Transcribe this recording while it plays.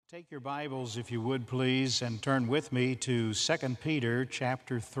Take your Bibles, if you would, please, and turn with me to 2 Peter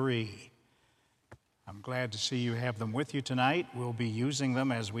chapter 3. I'm glad to see you have them with you tonight. We'll be using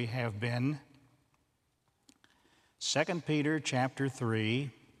them as we have been. 2 Peter chapter 3,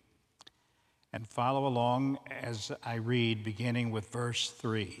 and follow along as I read, beginning with verse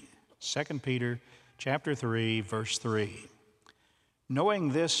 3. 2 Peter chapter 3, verse 3.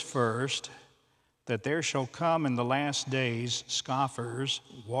 Knowing this first, that there shall come in the last days scoffers,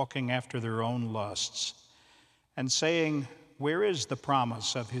 walking after their own lusts, and saying, Where is the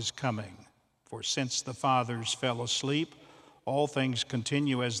promise of his coming? For since the fathers fell asleep, all things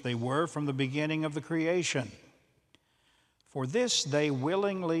continue as they were from the beginning of the creation. For this they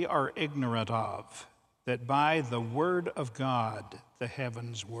willingly are ignorant of, that by the word of God the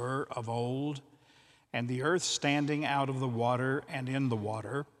heavens were of old, and the earth standing out of the water and in the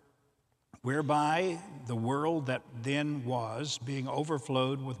water, whereby the world that then was, being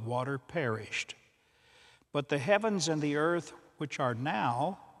overflowed with water, perished. But the heavens and the earth, which are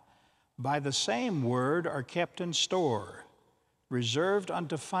now, by the same word are kept in store, reserved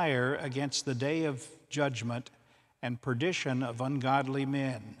unto fire against the day of judgment and perdition of ungodly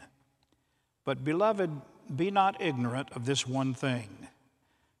men. But, beloved, be not ignorant of this one thing,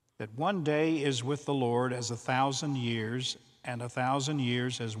 that one day is with the Lord as 1,000 years, and 1,000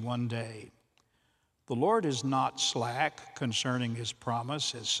 years as one day. The Lord is not slack concerning his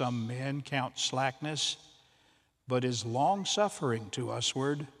promise, as some men count slackness, but is long-suffering to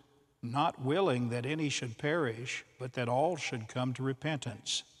usward, not willing that any should perish, but that all should come to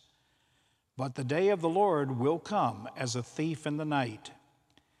repentance. But the day of the Lord will come as a thief in the night,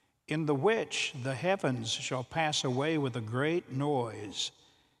 in the which the heavens shall pass away with a great noise,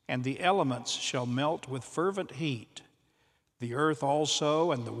 and the elements shall melt with fervent heat. The earth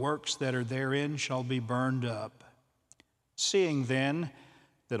also and the works that are therein shall be burned up. Seeing then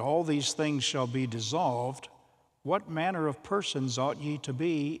that all these things shall be dissolved, what manner of persons ought ye to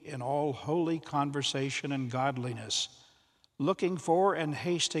be in all holy conversation and godliness, looking for and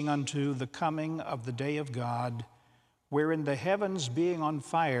hasting unto the coming of the day of God, wherein the heavens being on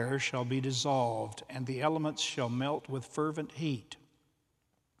fire shall be dissolved, and the elements shall melt with fervent heat?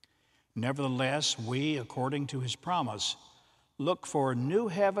 Nevertheless, we, according to his promise, look for new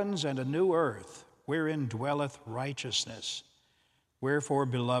heavens and a new earth, wherein dwelleth righteousness. Wherefore,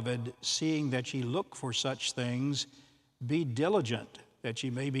 beloved, seeing that ye look for such things, be diligent that ye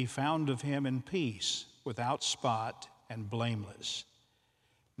may be found of him in peace, without spot and blameless.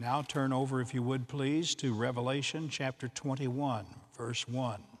 Now turn over, if you would please, to Revelation chapter 21, verse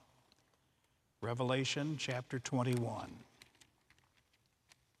 1. Revelation chapter 21.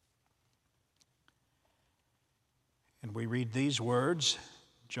 And we read these words.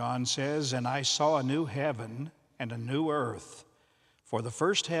 John says, And I saw a new heaven and a new earth, for the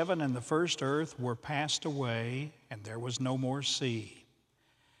first heaven and the first earth were passed away, and there was no more sea.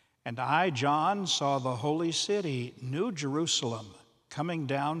 And I, John, saw the holy city, New Jerusalem, coming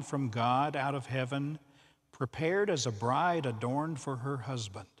down from God out of heaven, prepared as a bride adorned for her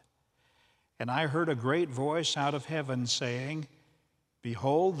husband. And I heard a great voice out of heaven saying,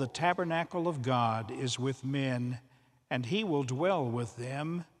 Behold, the tabernacle of God is with men, and he will dwell with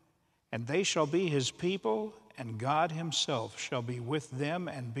them, and they shall be his people, and God himself shall be with them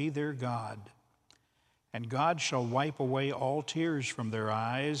and be their God. And God shall wipe away all tears from their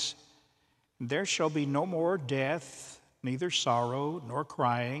eyes, and there shall be no more death, neither sorrow nor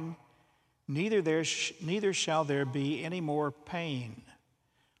crying, neither shall there be any more pain,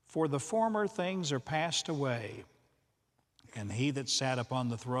 for the former things are passed away. And he that sat upon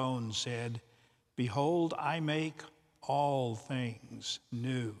the throne said, Behold, I make all things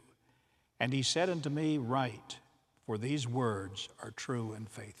new. And he said unto me, Write, for these words are true and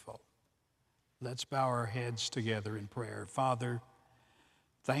faithful. Let's bow our heads together in prayer. Father,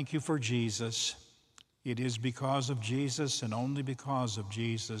 thank you for Jesus. It is because of Jesus and only because of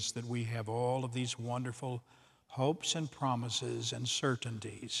Jesus that we have all of these wonderful hopes and promises and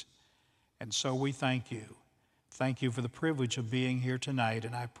certainties. And so we thank you. Thank you for the privilege of being here tonight,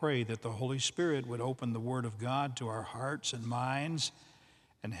 and I pray that the Holy Spirit would open the Word of God to our hearts and minds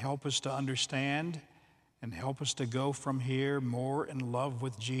and help us to understand and help us to go from here more in love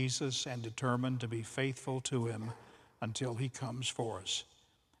with Jesus and determined to be faithful to him until he comes for us.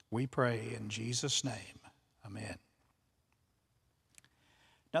 We pray in Jesus' name. Amen.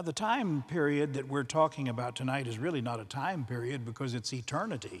 Now, the time period that we're talking about tonight is really not a time period because it's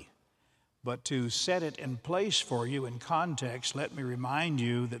eternity. But to set it in place for you in context, let me remind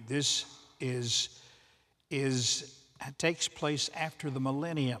you that this takes place after the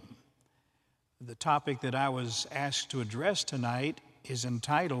millennium. The topic that I was asked to address tonight is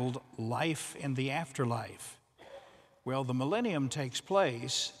entitled Life in the Afterlife. Well, the millennium takes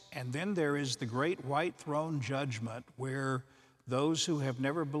place, and then there is the great white throne judgment where those who have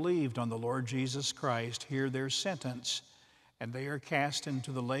never believed on the Lord Jesus Christ hear their sentence, and they are cast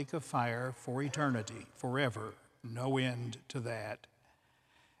into the lake of fire for eternity, forever, no end to that.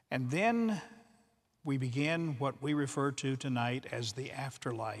 And then we begin what we refer to tonight as the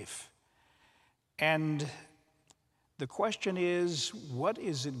afterlife. And the question is, what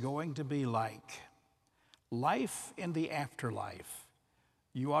is it going to be like? Life in the afterlife.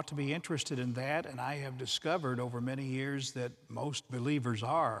 You ought to be interested in that, and I have discovered over many years that most believers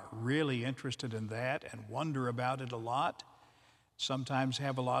are really interested in that and wonder about it a lot, sometimes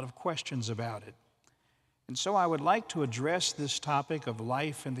have a lot of questions about it. And so I would like to address this topic of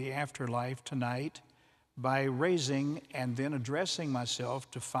life in the afterlife tonight by raising and then addressing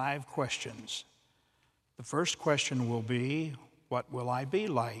myself to 5 questions. The first question will be, what will I be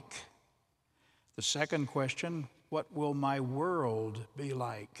like? The second question, what will my world be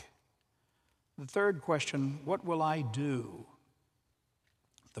like? The third question, what will I do?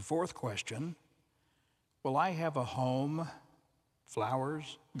 The fourth question, will I have a home,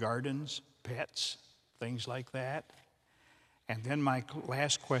 flowers, gardens, pets, things like that? And then my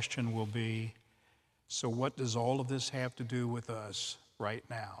last question will be, so what does all of this have to do with us right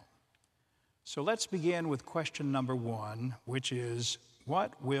now? So let's begin with question number 1, which is,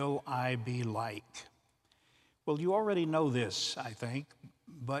 what will I be like? Well, you already know this, I think,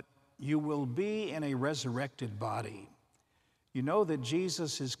 but you will be in a resurrected body. You know that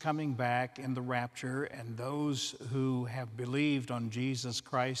Jesus is coming back in the rapture, and those who have believed on Jesus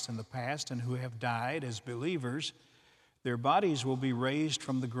Christ in the past and who have died as believers, their bodies will be raised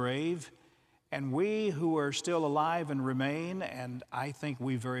from the grave. And we who are still alive and remain, and I think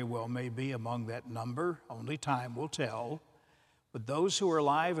we very well may be among that number, only time will tell, but those who are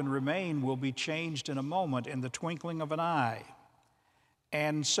alive and remain will be changed in a moment, in the twinkling of an eye.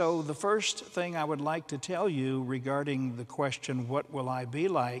 And so the first thing I would like to tell you regarding the question, what will I be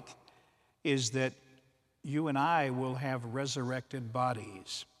like, is that you and I will have resurrected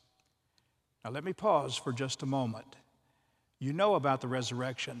bodies. Now let me pause for just a moment. You know about the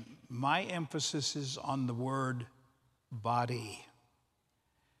resurrection. My emphasis is on the word body.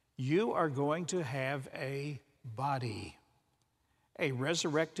 You are going to have a body, a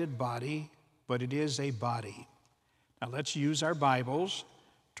resurrected body, but it is a body. Now let's use our Bibles.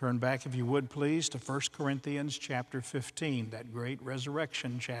 Turn back, if you would please, to 1 Corinthians chapter 15, that great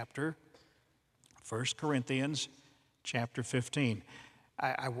resurrection chapter. 1 Corinthians chapter 15.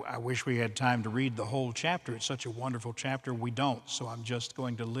 I wish we had time to read the whole chapter. It's such a wonderful chapter. We don't, so I'm just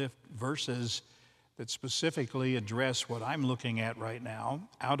going to lift verses that specifically address what I'm looking at right now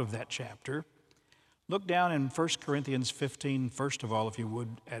out of that chapter. Look down in 1 Corinthians 15, first of all, if you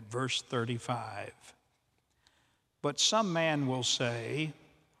would, at verse 35. But some man will say,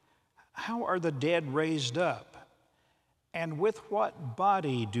 how are the dead raised up? And with what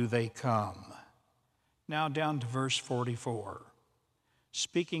body do they come? Now down to verse 44.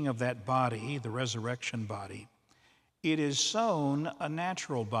 Speaking of that body, the resurrection body, it is sown a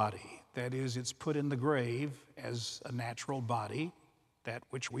natural body. That is, it's put in the grave as a natural body, that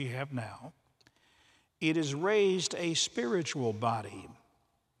which we have now. It is raised a spiritual body.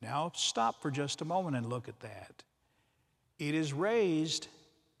 Now stop for just a moment and look at that. It is raised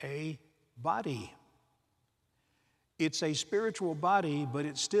a body. It's a spiritual body, but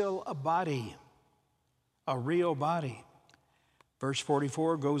it's still a body, a real body. Verse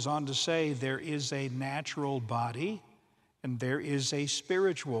 44 goes on to say there is a natural body and there is a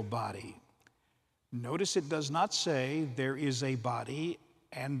spiritual body. Notice it does not say there is a body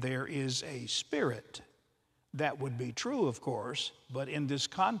and there is a spirit. That would be true, of course, but in this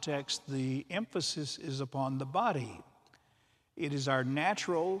context, the emphasis is upon the body. It is our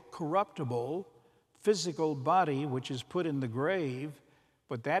natural, corruptible, physical body which is put in the grave,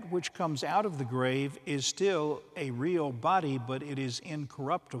 but that which comes out of the grave is still a real body, but it is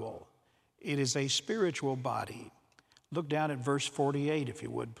incorruptible. It is a spiritual body. Look down at verse 48, if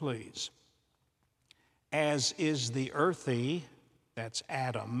you would, please. As is the earthy, that's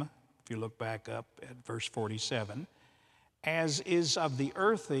Adam, if you look back up at verse 47, as is of the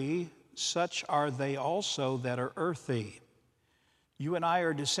earthy, such are they also that are earthy. You and I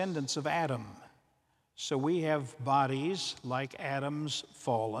are descendants of Adam. So we have bodies like Adam's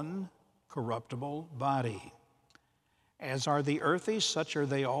fallen, corruptible body. As are the earthy, such are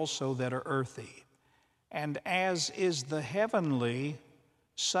they also that are earthy. And as is the heavenly,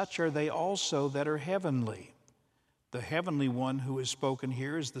 such are they also that are heavenly. The heavenly one who is spoken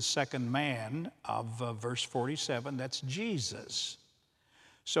here is the second man of verse 47. That's Jesus.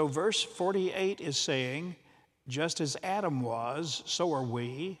 So verse 48 is saying, just as Adam was, so are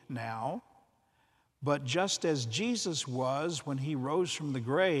we now. But just as Jesus was when he rose from the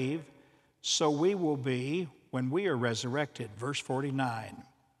grave, so we will be when we are resurrected. Verse 49.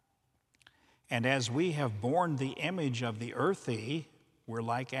 And as we have borne the image of the earthy, we're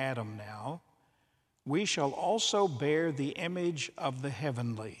like Adam now, we shall also bear the image of the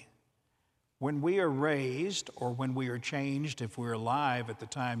heavenly. When we are raised, or when we are changed, if we're alive at the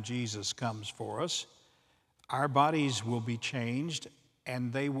time Jesus comes for us, our bodies will be changed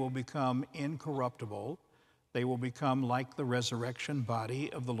and they will become incorruptible. They will become like the resurrection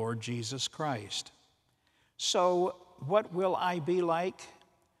body of the Lord Jesus Christ. So what will I be like?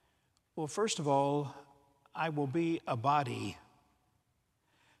 Well, first of all, I will be a body.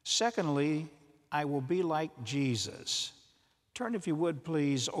 Secondly, I will be like Jesus. Turn, if you would,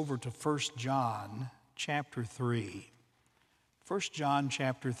 please, over to 1 John chapter 3. 1 John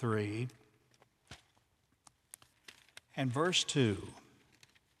chapter 3 and verse 2.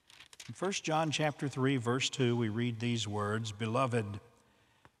 In 1 John chapter 3, verse 2, we read these words, Beloved,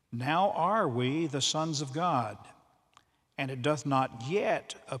 now are we the sons of God, and it doth not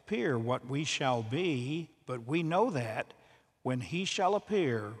yet appear what we shall be, but we know that when he shall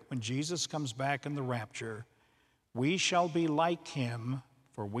appear, when Jesus comes back in the rapture, we shall be like him,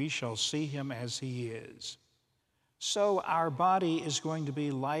 for we shall see him as he is. So our body is going to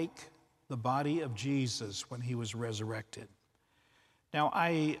be like the body of Jesus when he was resurrected. Now,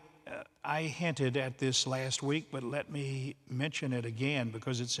 I hinted at this last week, but let me mention it again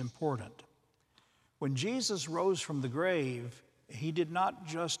because it's important. When Jesus rose from the grave, he did not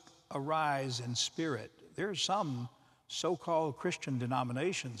just arise in spirit. There are some so-called Christian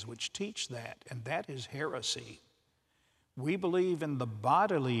denominations which teach that, and that is heresy. We believe in the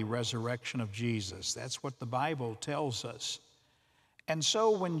bodily resurrection of Jesus. That's what the Bible tells us. And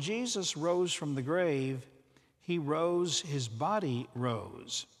so when Jesus rose from the grave, he rose, his body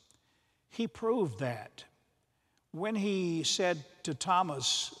rose. He proved that. When he said to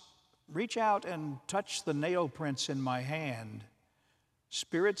Thomas, reach out and touch the nail prints in my hand.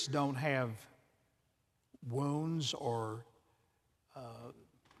 Spirits don't have wounds or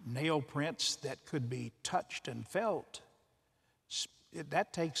nail prints that could be touched and felt.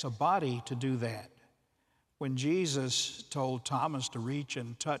 That takes a body to do that. When Jesus told Thomas to reach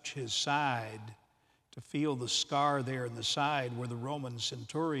and touch his side, to feel the scar there in the side where the Roman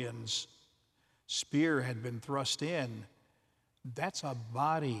centurion's spear had been thrust in, that's a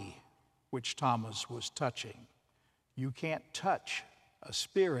body which Thomas was touching. You can't touch a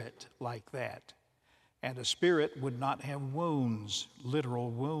spirit like that. And a spirit would not have wounds, literal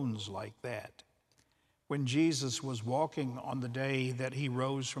wounds like that. When Jesus was walking on the day that he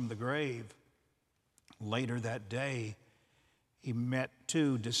rose from the grave, later that day, he met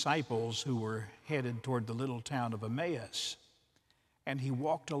two disciples who were headed toward the little town of Emmaus, and he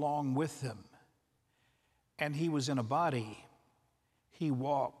walked along with them. And he was in a body. He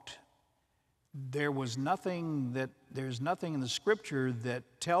walked. There's nothing in the scripture that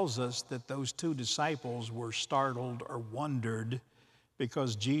tells us that those two disciples were startled or wondered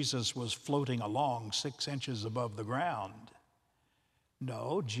because Jesus was floating along 6 inches above the ground.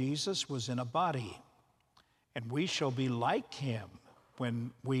 No, Jesus was in a body, and we shall be like him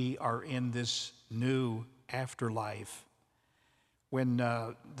when we are in this new afterlife. When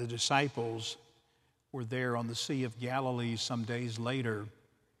the disciples were there on the Sea of Galilee some days later,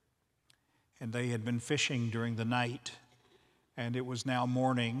 and they had been fishing during the night, and it was now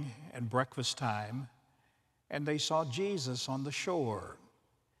morning and breakfast time, and they saw Jesus on the shore,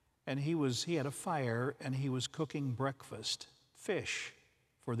 and he had a fire, and he was cooking breakfast, fish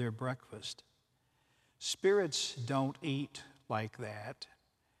for their breakfast. Spirits don't eat like that.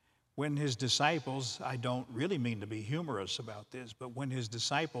 When his disciples, I don't really mean to be humorous about this, but when his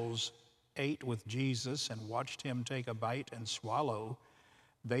disciples ate with Jesus and watched him take a bite and swallow,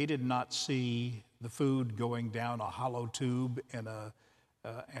 they did not see the food going down a hollow tube in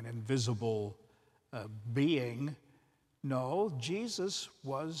an invisible being. No, Jesus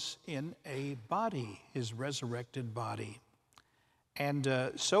was in a body, his resurrected body. And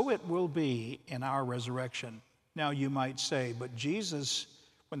so it will be in our resurrection. Now you might say, but Jesus,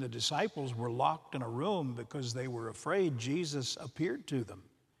 when the disciples were locked in a room because they were afraid, Jesus appeared to them.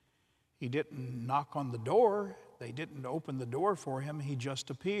 He didn't knock on the door. They didn't open the door for him. He just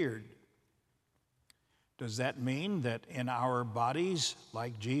appeared. Does that mean that in our bodies,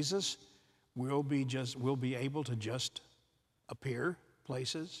 like Jesus, we'll be able to just appear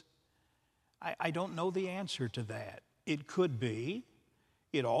places? I don't know the answer to that. It could be.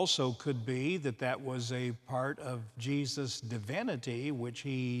 It also could be that that was a part of Jesus' divinity, which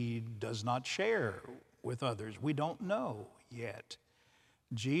he does not share with others. We don't know yet.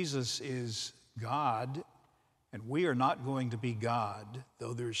 Jesus is God, and we are not going to be God,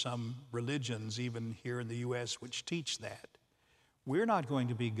 though there's some religions, even here in the U.S., which teach that. We're not going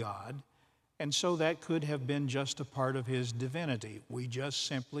to be God, and so that could have been just a part of his divinity. We just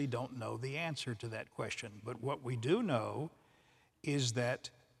simply don't know the answer to that question. But what we do know is that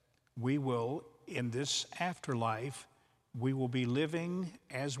we will, in this afterlife, we will be living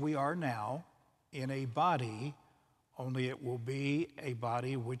as we are now in a body, only it will be a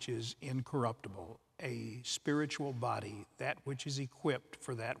body which is incorruptible, a spiritual body, that which is equipped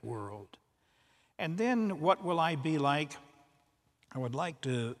for that world. And then what will I be like? I would like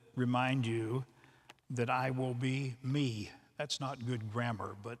to remind you that I will be me. That's not good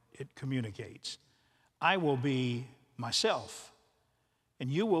grammar, but it communicates. I will be myself, and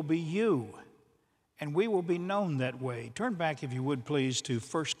you will be you, and we will be known that way. Turn back, if you would, please, to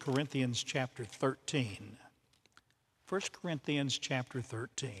 1 Corinthians chapter 13. 1 Corinthians chapter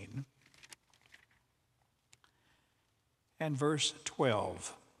 13 and verse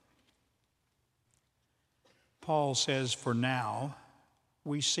 12. Paul says, "For now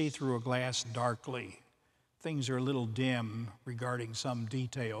we see through a glass darkly." Things are a little dim regarding some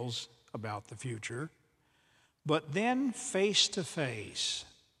details about the future. "But then face to face.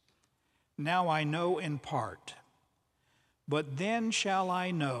 Now I know in part, but then shall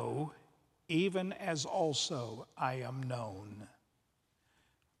I know, even as also I am known."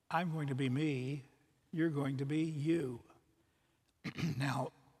 I'm going to be me, you're going to be you.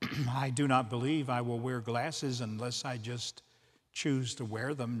 Now, I do not believe I will wear glasses unless I just choose to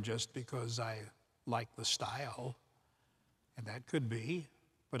wear them just because I like the style. And that could be,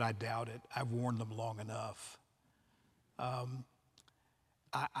 but I doubt it. I've worn them long enough.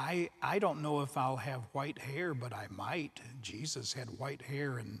 I don't know if I'll have white hair, but I might. Jesus had white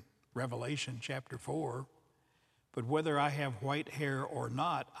hair in Revelation chapter 4. But whether I have white hair or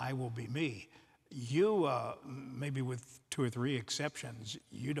not, I will be me. You, maybe with 2 or 3 exceptions,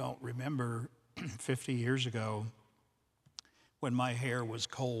 you don't remember 50 years ago when my hair was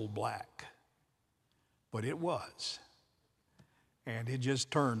coal black. But it was. And it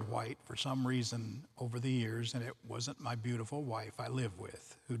just turned white for some reason over the years, and it wasn't my beautiful wife I live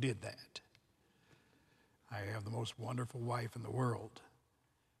with who did that. I have the most wonderful wife in the world.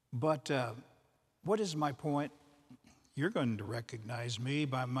 But what is my point? You're going to recognize me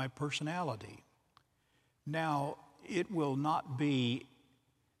by my personality. Now, it will not be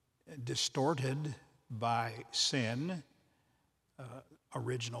distorted by sin,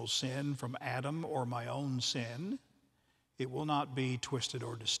 original sin from Adam, or my own sin. It will not be twisted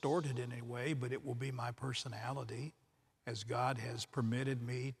or distorted in any way, but it will be my personality as God has permitted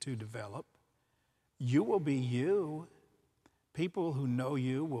me to develop. You will be you. People who know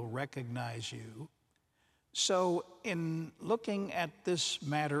you will recognize you. So in looking at this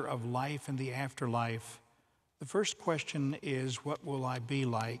matter of life and the afterlife, the first question is, what will I be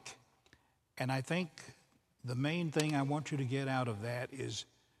like? And I think the main thing I want you to get out of that is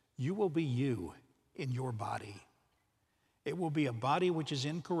you will be you in your body. It will be a body which is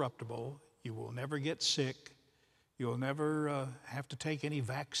incorruptible. You will never get sick. You'll never have to take any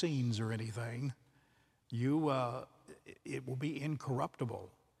vaccines or anything. It will be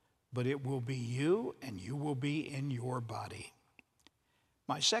incorruptible, but it will be you, and you will be in your body.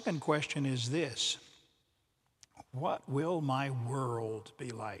 My second question is this: what will my world be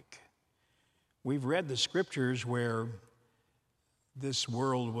like? We've read the scriptures where this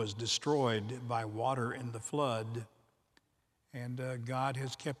world was destroyed by water in the flood, and God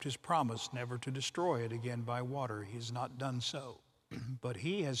has kept his promise never to destroy it again by water. He has not done so. But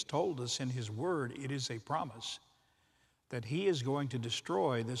he has told us in his word, it is a promise, that he is going to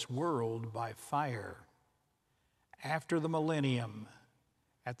destroy this world by fire. After the millennium,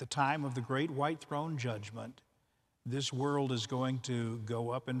 at the time of the great white throne judgment, this world is going to go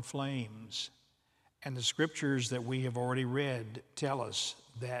up in flames. And the scriptures that we have already read tell us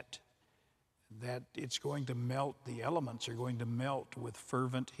that it's going to melt, the elements are going to melt with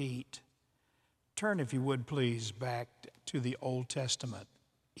fervent heat. Turn, if you would please, back to the Old Testament.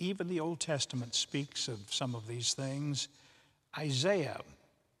 Even the Old Testament speaks of some of these things. Isaiah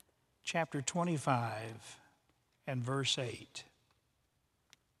chapter 25 and verse 8.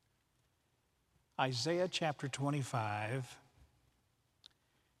 Isaiah chapter 25,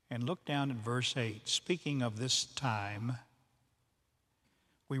 and look down at verse 8. Speaking of this time,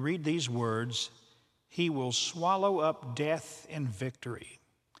 we read these words: "He will swallow up death in victory,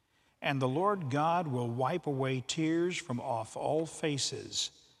 And the Lord God will wipe away tears from off all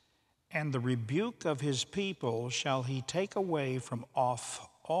faces, and the rebuke of his people shall he take away from off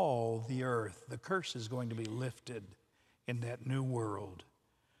all the earth. The curse is going to be lifted in that new world,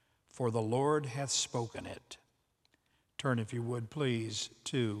 for the Lord hath spoken it. Turn, if you would, please,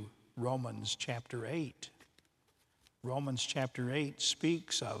 to Romans chapter 8. Romans chapter 8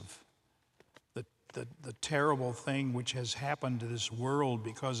 speaks of the terrible thing which has happened to this world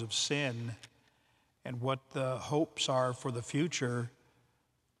because of sin, and what the hopes are for the future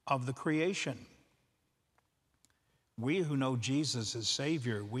of the creation. We who know Jesus as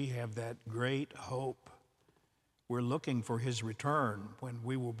Savior, we have that great hope. We're looking for his return when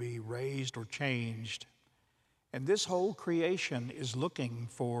we will be raised or changed. And this whole creation is looking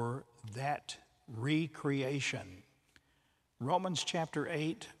for that recreation. Romans chapter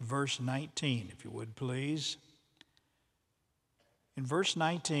 8, verse 19, if you would please. In verse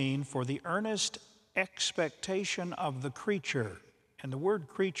 19, for the earnest expectation of the creature, and the word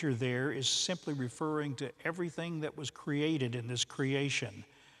creature there is simply referring to everything that was created in this creation.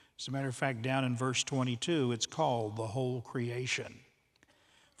 As a matter of fact, down in verse 22, it's called the whole creation.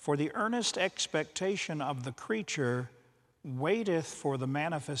 For the earnest expectation of the creature waiteth for the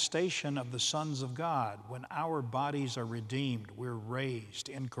manifestation of the sons of God. When our bodies are redeemed, we're raised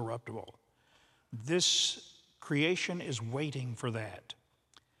incorruptible. This creation is waiting for that.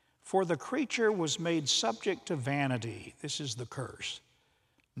 For the creature was made subject to vanity, this is the curse,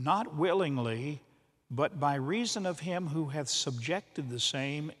 not willingly, but by reason of him who hath subjected the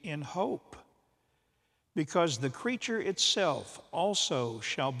same in hope. Because the creature itself also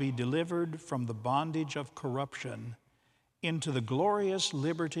shall be delivered from the bondage of corruption into the glorious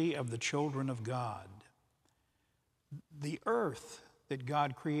liberty of the children of God. The earth that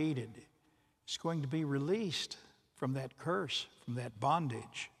God created is going to be released from that curse, from that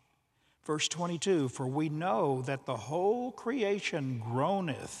bondage. Verse 22, for we know that the whole creation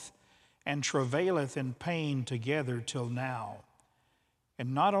groaneth and travaileth in pain together till now.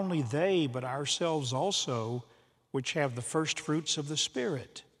 And not only they, but ourselves also, which have the first fruits of the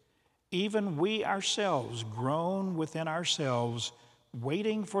Spirit, even we ourselves groan within ourselves,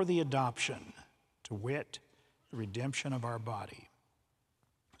 waiting for the adoption, to wit, the redemption of our body.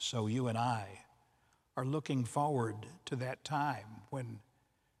 So you and I are looking forward to that time when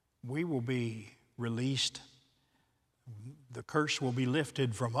we will be released. The curse will be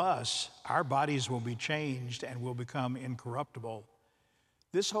lifted from us. Our bodies will be changed and will become incorruptible.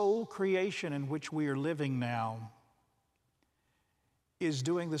 This whole creation in which we are living now is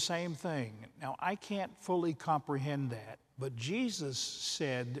doing the same thing. Now, I can't fully comprehend that, but Jesus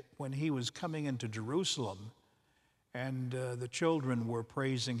said when he was coming into Jerusalem and the children were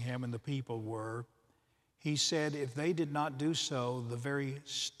praising him and the people were, he said if they did not do so, the very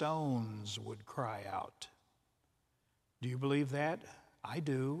stones would cry out. Do you believe that? I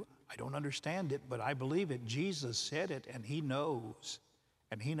do. I don't understand it, but I believe it. Jesus said it, and he knows.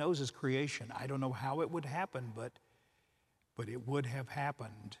 And he knows his creation. I don't know how it would happen, but it would have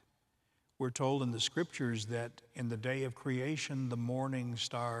happened. We're told in the scriptures that in the day of creation, the morning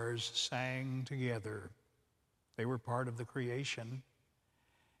stars sang together. They were part of the creation.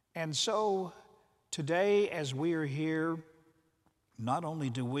 And so today, as we are here, not only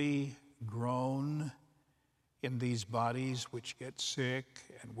do we groan in these bodies which get sick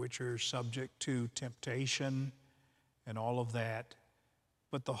and which are subject to temptation and all of that,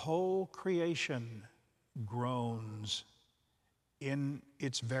 but the whole creation groans in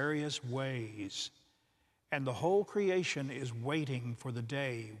its various ways. And the whole creation is waiting for the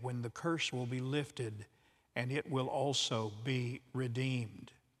day when the curse will be lifted and it will also be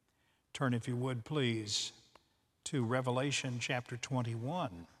redeemed. Turn, if you would, please, to Revelation chapter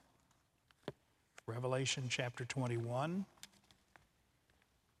 21. Revelation chapter 21,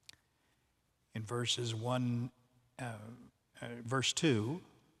 in verse 2,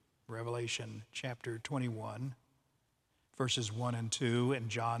 Revelation chapter 21, verses 1 and 2, and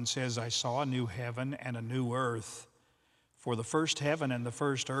John says, I saw a new heaven and a new earth, for the first heaven and the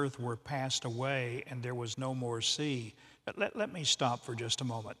first earth were passed away, and there was no more sea. But let me stop for just a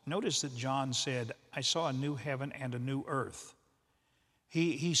moment. Notice that John said, I saw a new heaven and a new earth.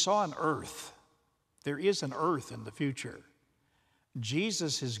 He saw an earth. There is an earth in the future.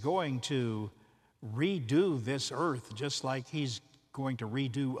 Jesus is going to redo this earth just like he's going to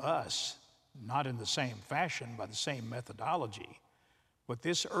redo us, not in the same fashion, by the same methodology. But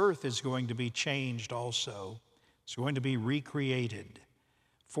this earth is going to be changed also. It's going to be recreated.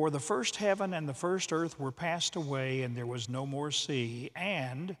 For the first heaven and the first earth were passed away, and there was no more sea.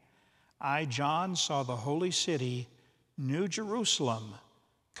 And I, John, saw the holy city, New Jerusalem,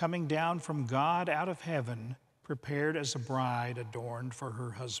 coming down from God out of heaven, prepared as a bride adorned for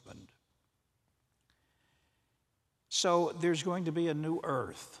her husband. So there's going to be a new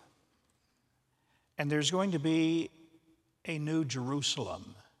earth, and there's going to be a new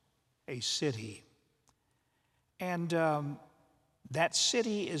Jerusalem, a city. And that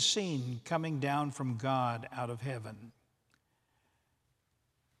city is seen coming down from God out of heaven.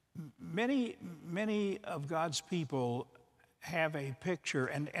 Many of God's people have a picture,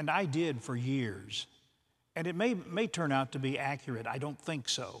 and I did for years, and it may turn out to be accurate. I don't think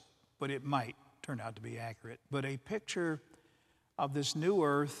so, but it might turn out to be accurate. But a picture of this new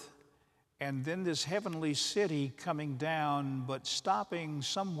earth and then this heavenly city coming down, but stopping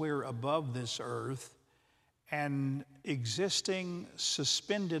somewhere above this earth and existing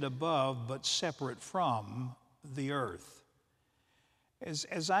suspended above but separate from the earth.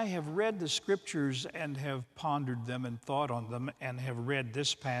 As I have read the scriptures and have pondered them and thought on them and have read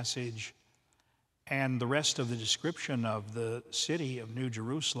this passage and the rest of the description of the city of New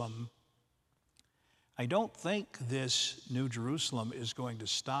Jerusalem, I don't think this New Jerusalem is going to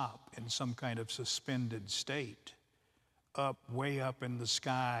stop in some kind of suspended state way up in the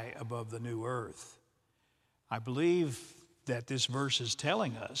sky above the new earth. I believe that this verse is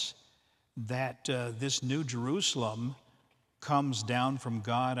telling us that this New Jerusalem comes down from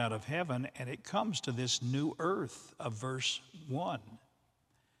God out of heaven, and it comes to this new earth of verse 1.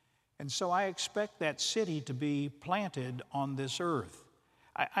 And so I expect that city to be planted on this earth.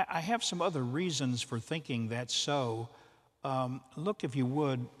 I have some other reasons for thinking that's so. Look, if you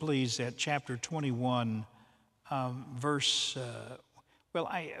would, please, at chapter 21, verse...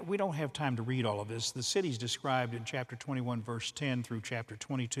 we don't have time to read all of this. The city's described in chapter 21, verse 10 through chapter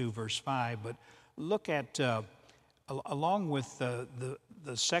 22, verse 5. But look at, along with the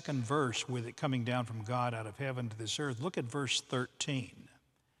second verse, with it coming down from God out of heaven to this earth, look at verse 13.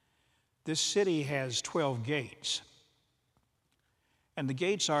 This city has 12 gates. And the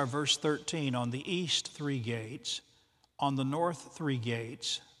gates are, verse 13, on the east 3 gates, on the north 3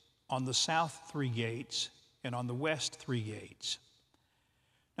 gates, on the south 3 gates, and on the west 3 gates.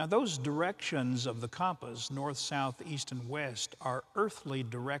 Now, those directions of the compass, north, south, east, and west, are earthly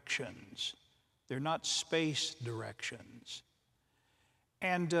directions. They're not space directions.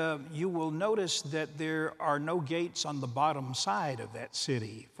 And you will notice that there are no gates on the bottom side of that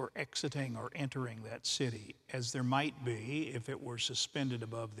city for exiting or entering that city, as there might be if it were suspended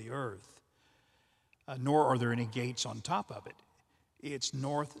above the earth. Nor are there any gates on top of it. It's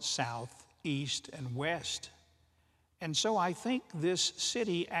north, south, east, and west. And so I think this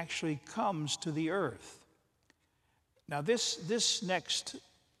city actually comes to the earth. Now, this next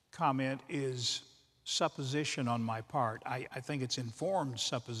comment is supposition on my part. I think it's informed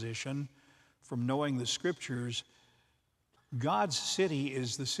supposition from knowing the scriptures. God's city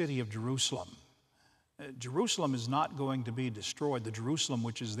is the city of Jerusalem. Jerusalem is not going to be destroyed. The Jerusalem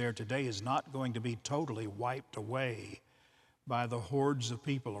which is there today is not going to be totally wiped away by the hordes of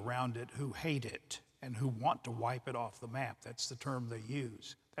people around it who hate it and who want to wipe it off the map. That's the term they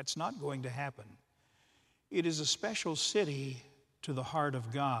use. That's not going to happen. It is a special city to the heart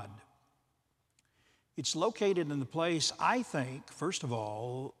of God. It's located in the place, I think, first of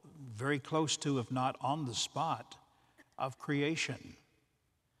all, very close to, if not on the spot, of creation,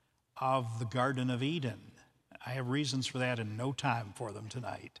 of the Garden of Eden. I have reasons for that and no time for them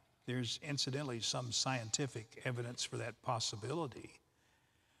tonight. There's incidentally some scientific evidence for that possibility.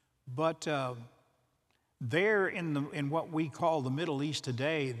 But there in what we call the Middle East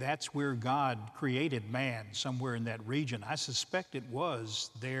today, that's where God created man, somewhere in that region. I suspect it was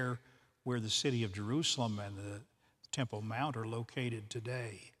there where the city of Jerusalem and the Temple Mount are located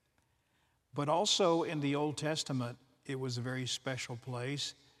today. But also in the Old Testament, it was a very special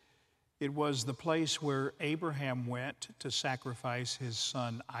place. It was the place where Abraham went to sacrifice his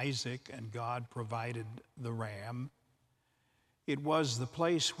son Isaac, and God provided the ram. It was the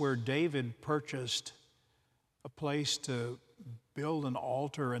place where David purchased a place to build an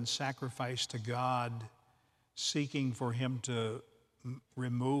altar and sacrifice to God, seeking for him to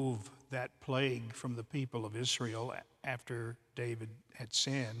remove that plague from the people of Israel after David had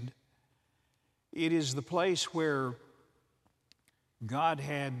sinned. It is the place where God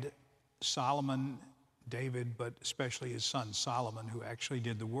had Solomon, David, but especially his son Solomon, who actually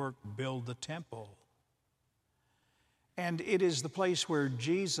did the work, build the temple. And it is the place where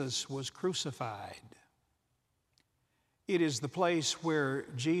Jesus was crucified. It is the place where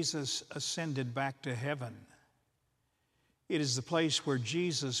Jesus ascended back to heaven. It is the place where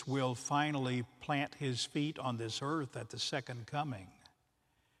Jesus will finally plant his feet on this earth at the second coming.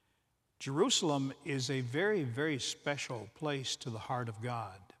 Jerusalem is a very, very special place to the heart of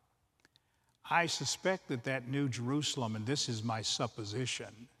God. I suspect that that New Jerusalem, and this is my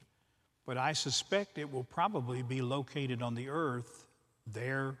supposition, but I suspect it will probably be located on the earth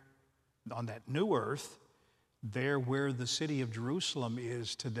there, on that new earth, there where the city of Jerusalem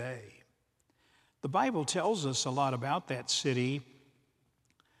is today. The Bible tells us a lot about that city.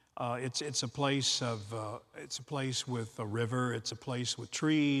 It's a place with a river. It's a place with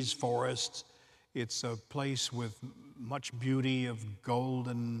trees, forests. It's a place with much beauty of gold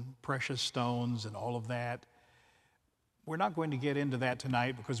and precious stones and all of that. We're not going to get into that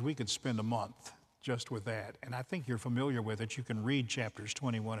tonight because we could spend a month just with that. And I think you're familiar with it. You can read chapters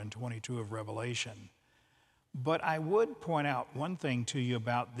 21 and 22 of Revelation. But I would point out one thing to you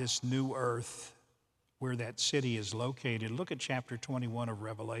about this new earth where that city is located. Look at chapter 21 of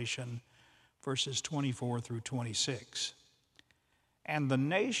Revelation, verses 24 through 26. And the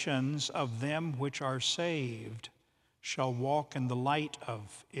nations of them which are saved shall walk in the light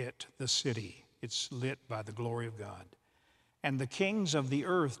of it, the city. It's lit by the glory of God. And the kings of the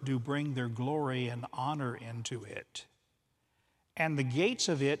earth do bring their glory and honor into it. And the gates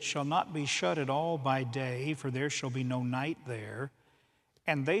of it shall not be shut at all by day, for there shall be no night there.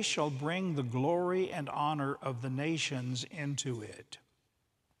 And they shall bring the glory and honor of the nations into it.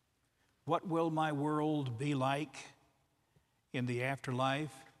 What will my world be like in the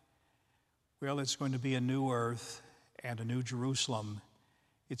afterlife? Well, it's going to be a new earth and a new Jerusalem.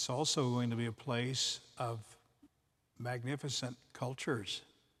 It's also going to be a place of magnificent cultures.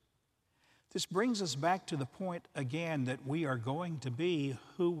 This brings us back to the point again that we are going to be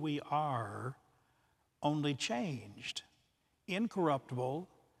who we are, only changed. Incorruptible,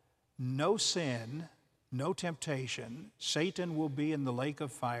 no sin, no temptation. Satan will be in the lake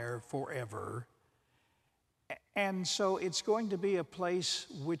of fire forever. And so it's going to be a place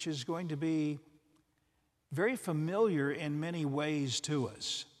which is going to be very familiar in many ways to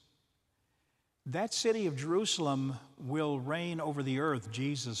us. That city of Jerusalem will reign over the earth.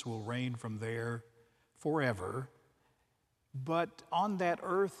 Jesus will reign from there forever. But on that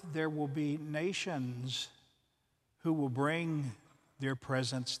earth, there will be nations who will bring their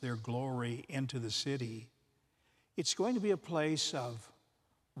presence, their glory into the city. It's going to be a place of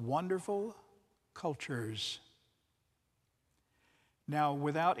wonderful cultures. Now,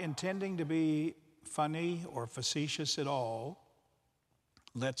 without intending to be funny or facetious at all,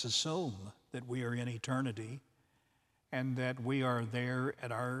 let's assume that we are in eternity and that we are there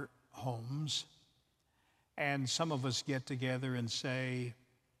at our homes. And some of us get together and say,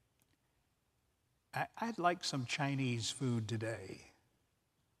 I'd like some Chinese food today.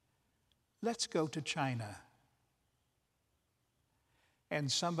 Let's go to China. And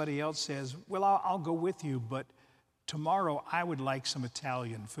somebody else says, well, I'll go with you, but tomorrow I would like some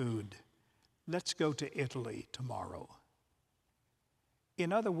Italian food. Let's go to Italy tomorrow.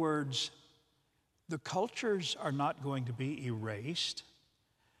 In other words, the cultures are not going to be erased.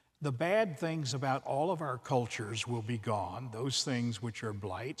 The bad things about all of our cultures will be gone. Those things which are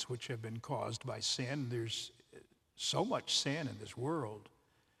blights, which have been caused by sin. There's so much sin in this world.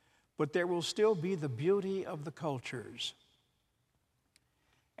 But there will still be the beauty of the cultures.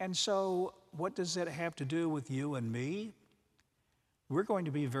 And so what does that have to do with you and me? We're going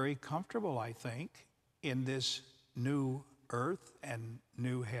to be very comfortable, I think, in this new earth and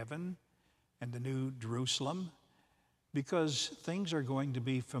new heaven and the new Jerusalem, because things are going to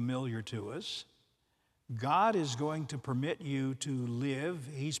be familiar to us. God is going to permit you to live.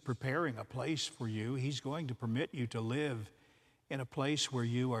 He's preparing a place for you. He's going to permit you to live in a place where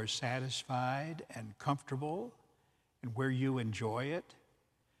you are satisfied and comfortable and where you enjoy it.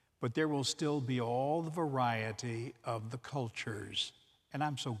 But there will still be all the variety of the cultures. And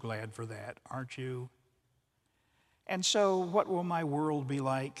I'm so glad for that, aren't you? And so what will my world be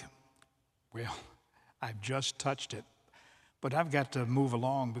like? Well, I've just touched it. But I've got to move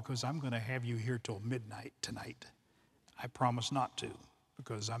along because I'm going to have you here till midnight tonight. I promise not to,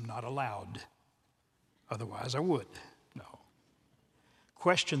 because I'm not allowed. Otherwise, I would. No.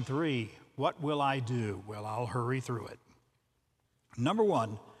 Question 3, what will I do? Well, I'll hurry through it. Number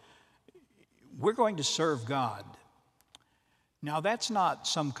 1, we're going to serve God. Now, that's not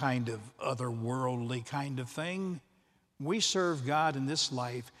some kind of otherworldly kind of thing. We serve God in this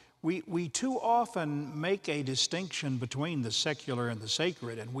life. We too often make a distinction between the secular and the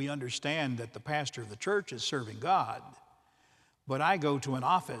sacred, and we understand that the pastor of the church is serving God. But I go to an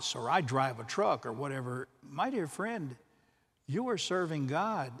office or I drive a truck or whatever. My dear friend, you are serving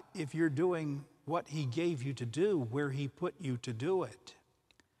God if you're doing what He gave you to do, where He put you to do it.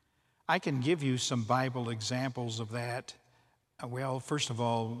 I can give you some Bible examples of that. Well, first of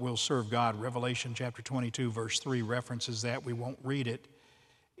all, we'll serve God. Revelation chapter 22, verse 3 references that. We won't read it.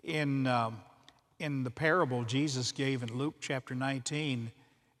 In in the parable Jesus gave in Luke chapter 19,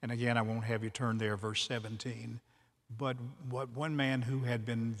 and again, I won't have you turn there, verse 17, but what one man who had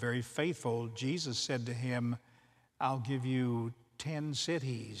been very faithful, Jesus said to him, I'll give you 10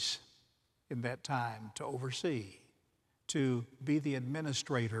 cities in that time to oversee, to be the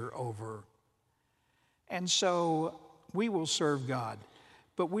administrator over. And so we will serve God,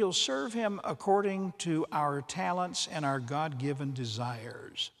 but we'll serve him according to our talents and our God-given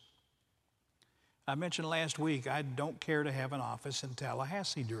desires. I mentioned last week, I don't care to have an office in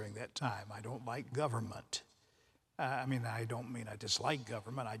Tallahassee during that time. I don't like government. I don't mean I dislike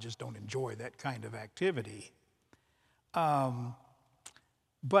government, I just don't enjoy that kind of activity.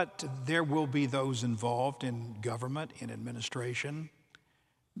 But there will be those involved in government, in administration.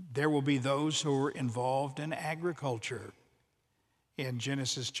 There will be those who are involved in agriculture. In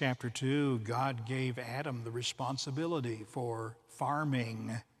Genesis chapter 2, God gave Adam the responsibility for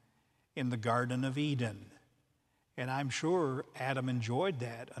farming in the Garden of Eden. And I'm sure Adam enjoyed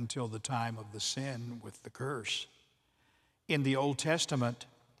that until the time of the sin with the curse. In the Old Testament,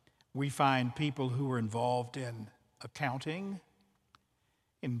 we find people who are involved in accounting,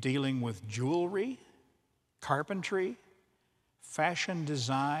 in dealing with jewelry, carpentry, fashion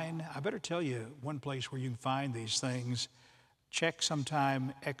design. I better tell you one place where you can find these things. Check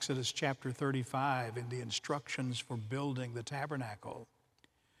sometime Exodus chapter 35 in the instructions for building the tabernacle.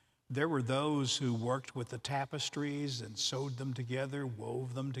 There were those who worked with the tapestries and sewed them together,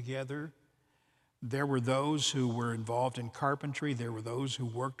 wove them together. There were those who were involved in carpentry. There were those who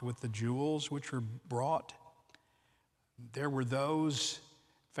worked with the jewels which were brought. There were those,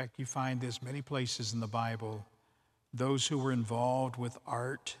 in fact, you find this many places in the Bible, those who were involved with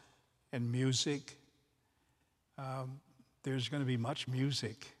art and music. There's going to be much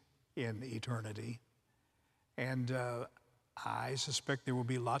music in eternity. And I suspect there will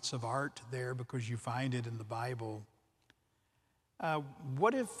be lots of art there because you find it in the Bible.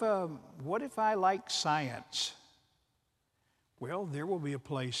 What if I like science? Well, there will be a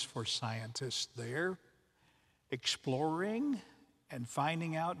place for scientists there, exploring and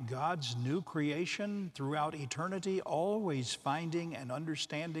finding out God's new creation throughout eternity, always finding and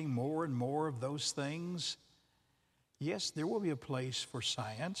understanding more and more of those things. Yes, there will be a place for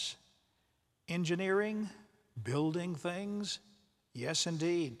science, engineering, building things. Yes,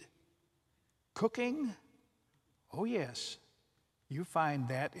 indeed. Cooking? Oh, yes. You find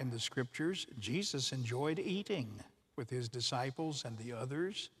that in the scriptures. Jesus enjoyed eating with his disciples and the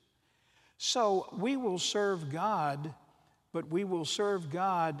others. So we will serve God, but we will serve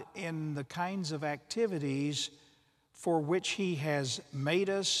God in the kinds of activities for which he has made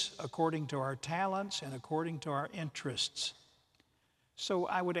us according to our talents and according to our interests. So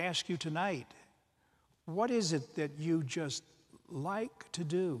I would ask you tonight, what is it that you just like to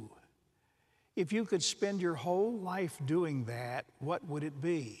do? If you could spend your whole life doing that, what would it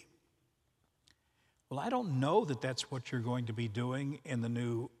be? Well, I don't know that that's what you're going to be doing in the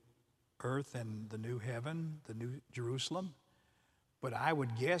new earth and the new heaven, the new Jerusalem. But I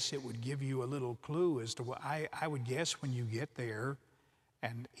would guess it would give you a little clue as to what I would guess when you get there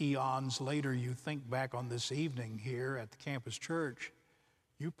and eons later you think back on this evening here at the campus church,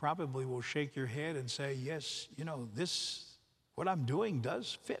 you probably will shake your head and say, yes, what I'm doing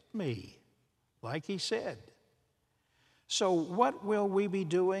does fit me, like he said. So what will we be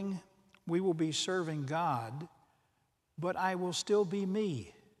doing? We will be serving God, but I will still be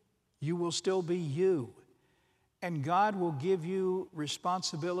me. You will still be you. And God will give you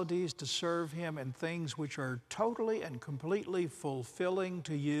responsibilities to serve him in things which are totally and completely fulfilling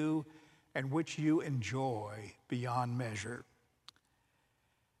to you and which you enjoy beyond measure.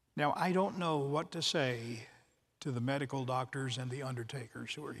 Now, I don't know what to say to the medical doctors and the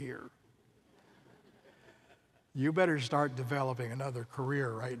undertakers who are here. You better start developing another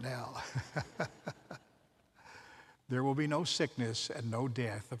career right now. There will be no sickness and no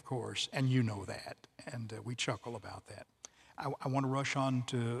death, of course, and you know that, and we chuckle about that. I want to rush on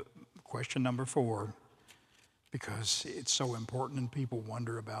to question number 4 because it's so important and people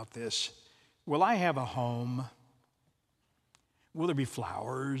wonder about this. Will I have a home? Will there be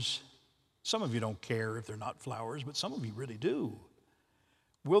flowers? Some of you don't care if they're not flowers, but some of you really do.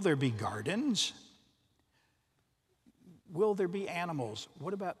 Will there be gardens? Will there be animals?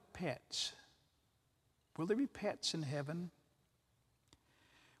 What about pets? Will there be pets in heaven?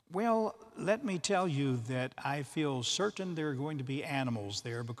 Well, let me tell you that I feel certain there are going to be animals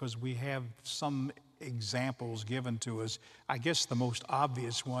there because we have some examples given to us. I guess the most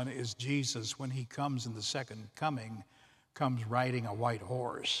obvious one is Jesus when he comes in the second coming, comes riding a white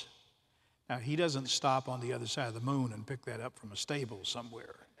horse. Now, he doesn't stop on the other side of the moon and pick that up from a stable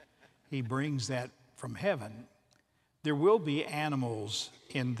somewhere. he brings that from heaven. There will be animals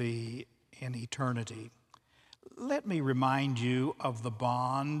in eternity. Let me remind you of the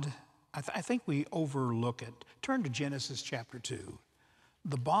bond. I think we overlook it. Turn to Genesis chapter 2.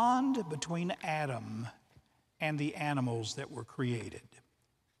 The bond between Adam and the animals that were created.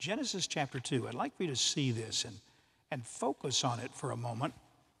 Genesis chapter 2. I'd like for you to see this and focus on it for a moment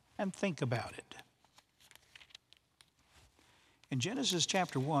and think about it. In Genesis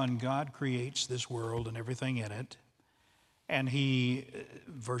chapter 1, God creates this world and everything in it. And he,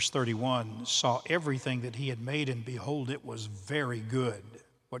 verse 31, saw everything that he had made, and behold, it was very good.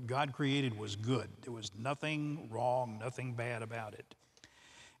 What God created was good. There was nothing wrong, nothing bad about it.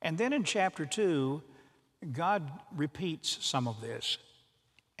 And then in chapter 2, God repeats some of this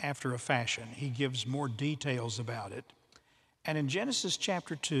after a fashion. He gives more details about it. And in Genesis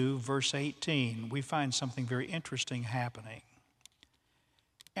chapter 2, verse 18, we find something very interesting happening.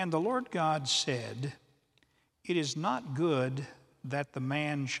 And the Lord God said, "It is not good that the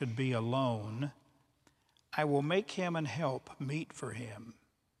man should be alone. I will make him an help meet for him."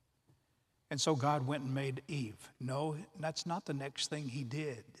 And so God went and made Eve. No, that's not the next thing he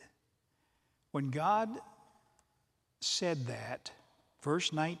did. When God said that,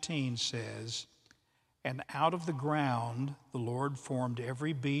 verse 19 says, "And out of the ground the Lord formed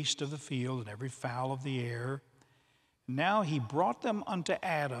every beast of the field and every fowl of the air. Now he brought them unto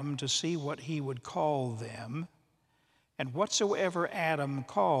Adam to see what he would call them. And whatsoever Adam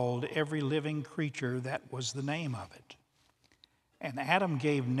called every living creature, that was the name of it. And Adam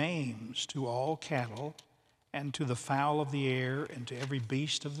gave names to all cattle, and to the fowl of the air, and to every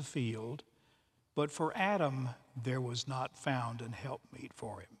beast of the field. But for Adam there was not found an helpmeet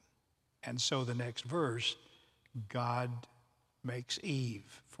for him." And so the next verse, God makes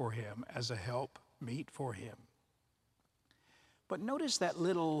Eve for him as a helpmeet for him. But notice that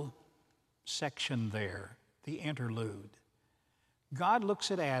little section there, the interlude. God looks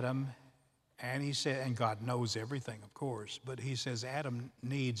at Adam and he said, and God knows everything, of course, but he says, Adam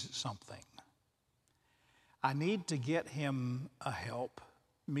needs something. I need to get him a help,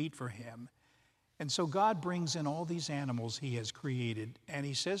 meet for him. And so God brings in all these animals he has created, and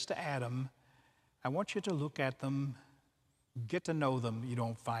he says to Adam, I want you to look at them, get to know them. You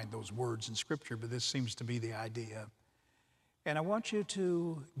don't find those words in Scripture, but this seems to be the idea. And I want you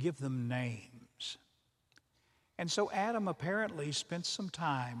to give them names. And so Adam apparently spent some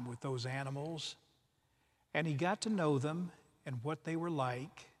time with those animals, and he got to know them and what they were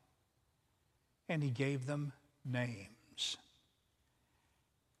like, and he gave them names.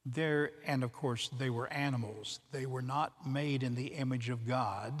 And of course, they were animals. They were not made in the image of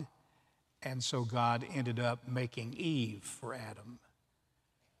God, and so God ended up making Eve for Adam.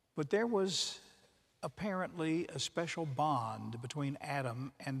 But there was apparently a special bond between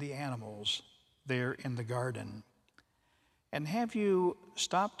Adam and the animals there in the garden. And have you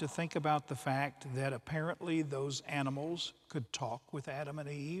stopped to think about the fact that apparently those animals could talk with Adam and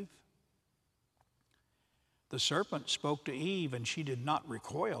Eve? The serpent spoke to Eve, and she did not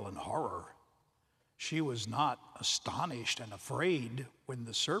recoil in horror. She was not astonished and afraid when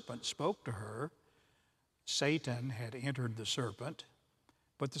the serpent spoke to her. Satan had entered the serpent,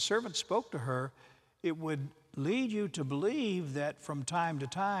 but the serpent spoke to her. It would lead you to believe that from time to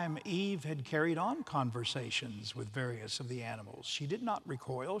time, Eve had carried on conversations with various of the animals. She did not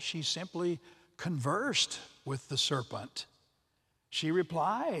recoil. She simply conversed with the serpent. She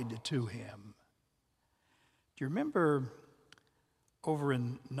replied to him. Do you remember over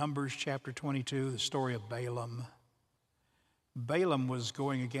in Numbers chapter 22, the story of Balaam? Balaam was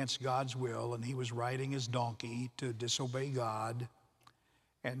going against God's will, and he was riding his donkey to disobey God.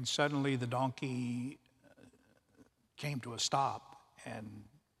 And suddenly the donkey came to a stop, and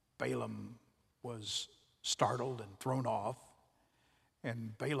Balaam was startled and thrown off.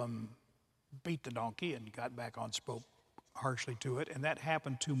 And Balaam beat the donkey and got back on, spoke harshly to it. And that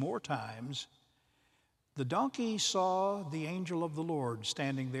happened 2 more times. The donkey saw the angel of the Lord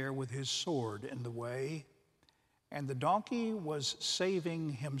standing there with his sword in the way, and the donkey was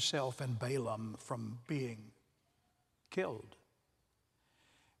saving himself and Balaam from being killed.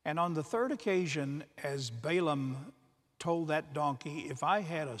 And on the 3rd occasion, as Balaam told that donkey, if I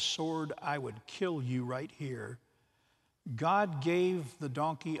had a sword, I would kill you right here, God gave the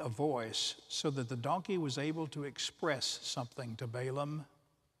donkey a voice so that the donkey was able to express something to Balaam.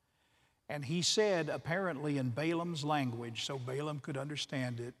 And he said, apparently in Balaam's language, so Balaam could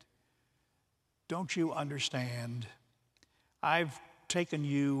understand it, don't you understand? I've taken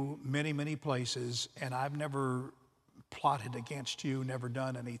you many, many places, and I've never plotted against you, never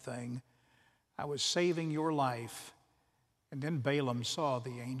done anything. I was saving your life, And then Balaam saw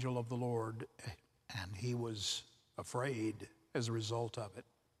the angel of the Lord, and he was afraid as a result of it.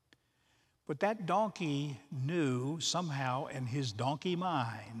 But that donkey knew somehow in his donkey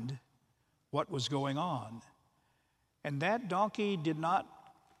mind what was going on. And that donkey did not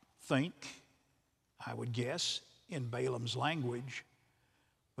think, I would guess, in Balaam's language,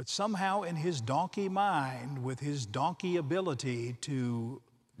 but somehow in his donkey mind, with his donkey ability to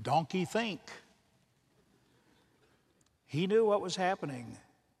donkey think, he knew what was happening,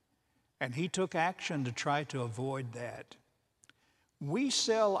 and he took action to try to avoid that. We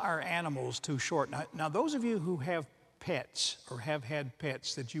sell our animals too short. Now, those of you who have pets or have had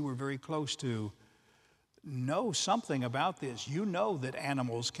pets that you were very close to know something about this. You know that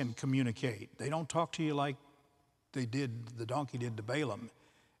animals can communicate. They don't talk to you like the donkey did to Balaam.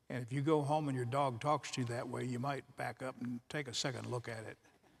 And if you go home and your dog talks to you that way, you might back up and take a second look at it.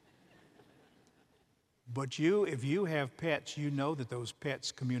 But if you have pets, you know that those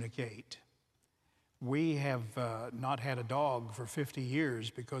pets communicate. We have not had a dog for 50 years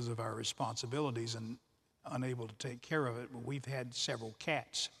because of our responsibilities and unable to take care of it, but we've had several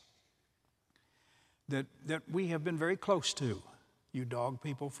cats that we have been very close to. You dog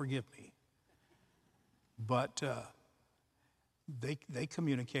people, forgive me. But they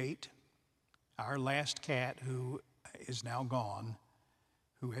communicate. Our last cat, who is now gone,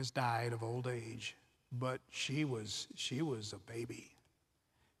 who has died of old age, but she was a baby.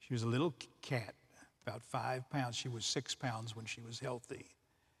 She was a little cat, about 5 pounds. She was 6 pounds when she was healthy.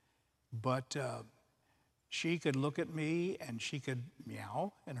 But she could look at me and she could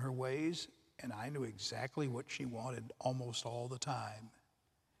meow in her ways, and I knew exactly what she wanted almost all the time.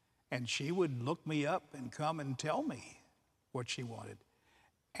 And she would look me up and come and tell me what she wanted.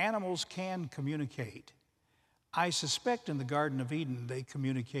 Animals can communicate. I suspect in the Garden of Eden they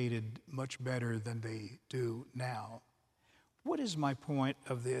communicated much better than they do now. What is my point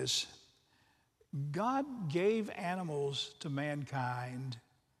of this? God gave animals to mankind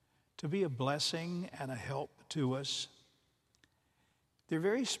to be a blessing and a help to us. They're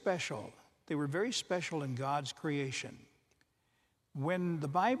very special. They were very special in God's creation. When the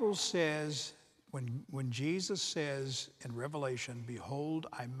Bible says, when Jesus says in Revelation, "Behold,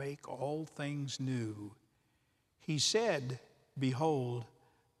 I make all things new," he said, "Behold,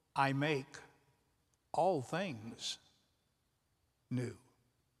 I make all things new."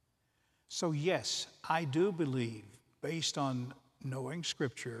 So yes, I do believe, based on knowing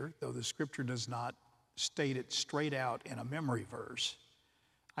Scripture, though the Scripture does not state it straight out in a memory verse,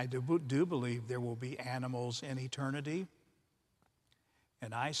 I do believe there will be animals in eternity.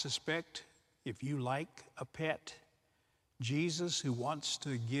 And I suspect if you like a pet, Jesus, who wants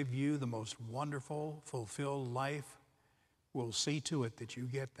to give you the most wonderful, fulfilled life, will see to it that you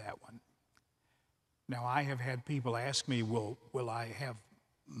get that one. Now, I have had people ask me, will I have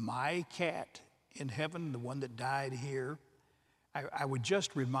my cat in heaven, the one that died here? I would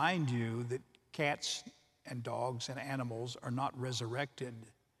just remind you that cats and dogs and animals are not resurrected,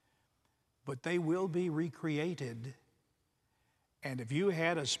 but they will be recreated. And if you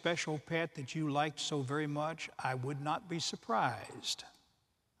had a special pet that you liked so very much, I would not be surprised.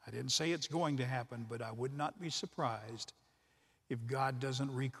 I didn't say it's going to happen, but I would not be surprised if God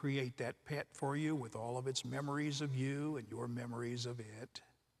doesn't recreate that pet for you with all of its memories of you and your memories of it.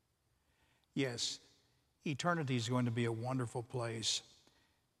 Yes, eternity is going to be a wonderful place.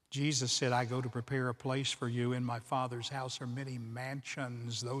 Jesus said, "I go to prepare a place for you. In my Father's house are many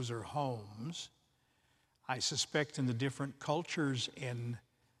mansions." Those are homes. I suspect in the different cultures in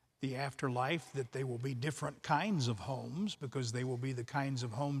the afterlife that they will be different kinds of homes, because they will be the kinds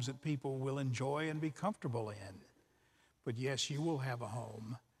of homes that people will enjoy and be comfortable in. But yes, you will have a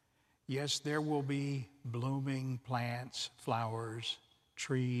home. Yes, there will be blooming plants, flowers,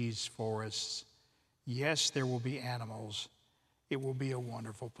 trees, forests. Yes, there will be animals. It will be a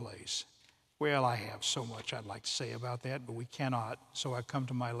wonderful place. Well, I have so much I'd like to say about that, but we cannot. So I come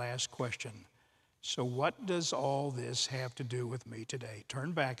to my last question. So what does all this have to do with me today?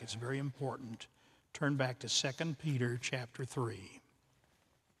 Turn back, it's very important. Turn back to 2 Peter chapter 3.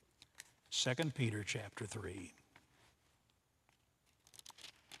 2 Peter chapter 3.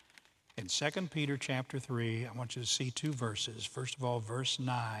 In 2 Peter chapter 3, I want you to see two verses. First of all, verse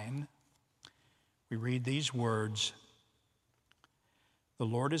 9, we read these words, "The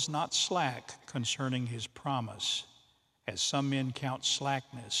Lord is not slack concerning his promise, as some men count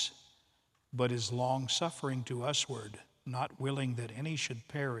slackness, but is long-suffering to usward, not willing that any should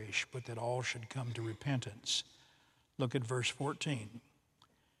perish, but that all should come to repentance." Look at verse 14.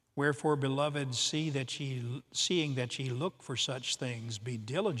 "Wherefore, beloved, seeing that ye look for such things, be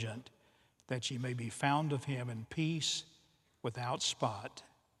diligent that ye may be found of him in peace, without spot,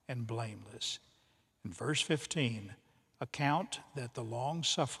 and blameless. In verse 15, account that the long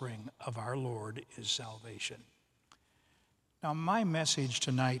suffering of our Lord is salvation. Now, my message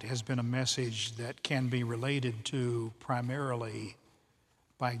tonight has been a message that can be related to primarily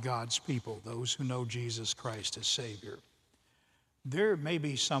by God's people, those who know Jesus Christ as Savior. There may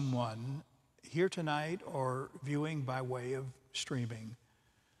be someone here tonight or viewing by way of streaming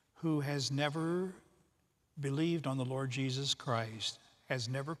who has never believed on the Lord Jesus Christ, has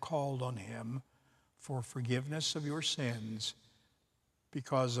never called on him for forgiveness of your sins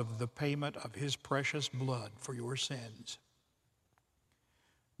because of the payment of his precious blood for your sins.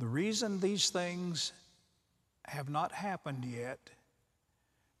 The reason these things have not happened yet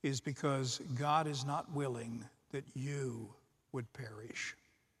is because God is not willing that you would perish.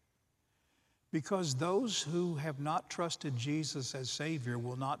 Because those who have not trusted Jesus as Savior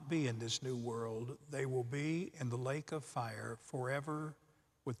will not be in this new world. They will be in the lake of fire forever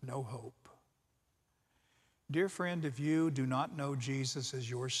with no hope. Dear friend, if you do not know Jesus as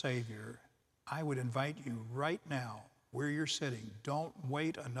your Savior, I would invite you right now, where you're sitting, don't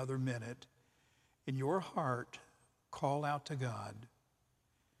wait another minute. In your heart, call out to God.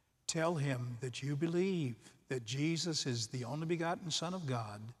 Tell him that you believe that Jesus is the only begotten Son of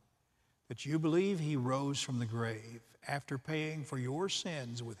God, that you believe he rose from the grave after paying for your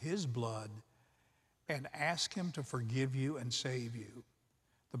sins with his blood, and ask him to forgive you and save you.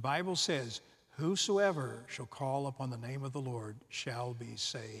 The Bible says, whosoever shall call upon the name of the Lord shall be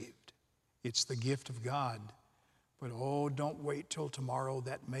saved. It's the gift of God. But oh, don't wait till tomorrow.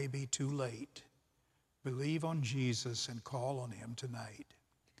 That may be too late. Believe on Jesus and call on him tonight.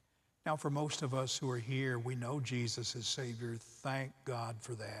 Now, for most of us who are here, we know Jesus is Savior. Thank God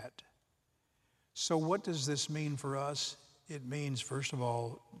for that. So what does this mean for us? It means, first of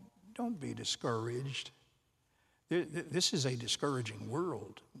all, don't be discouraged. This is a discouraging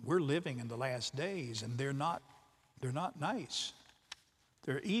world. We're living in the last days, and they're not nice.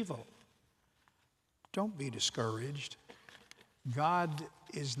 They're evil. Don't be discouraged. God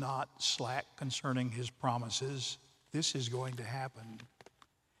is not slack concerning his promises. This is going to happen.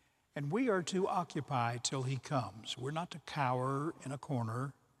 And we are to occupy till he comes. We're not to cower in a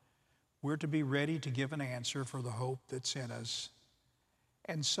corner. We're to be ready to give an answer for the hope that's in us.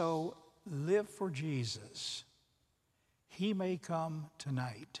 And so live for Jesus. He may come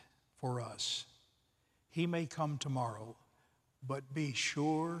tonight for us. He may come tomorrow. But be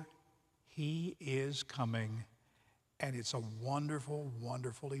sure he is coming, and it's a wonderful,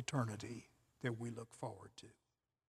 wonderful eternity that we look forward to.